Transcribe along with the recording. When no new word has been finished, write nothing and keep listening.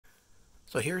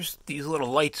So here's these little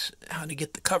lights, how to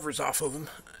get the covers off of them.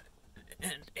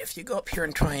 And if you go up here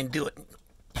and try and do it,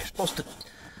 you're supposed to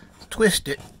twist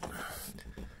it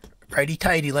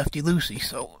righty-tighty, lefty-loosey,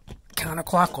 so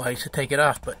counterclockwise to take it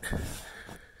off, but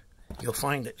you'll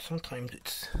find that sometimes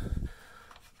it's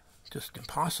just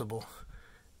impossible.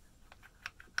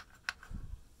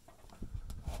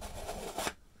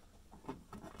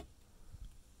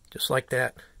 Just like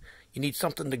that. You need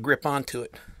something to grip onto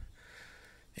it.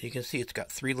 And you can see it's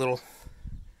got three little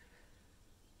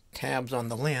tabs on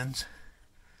the lens,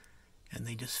 and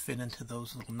they just fit into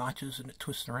those little notches and it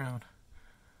twists around.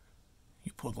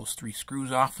 You pull those three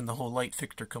screws off and the whole light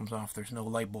fixture comes off. There's no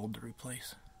light bulb to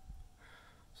replace.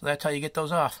 So that's how you get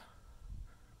those off.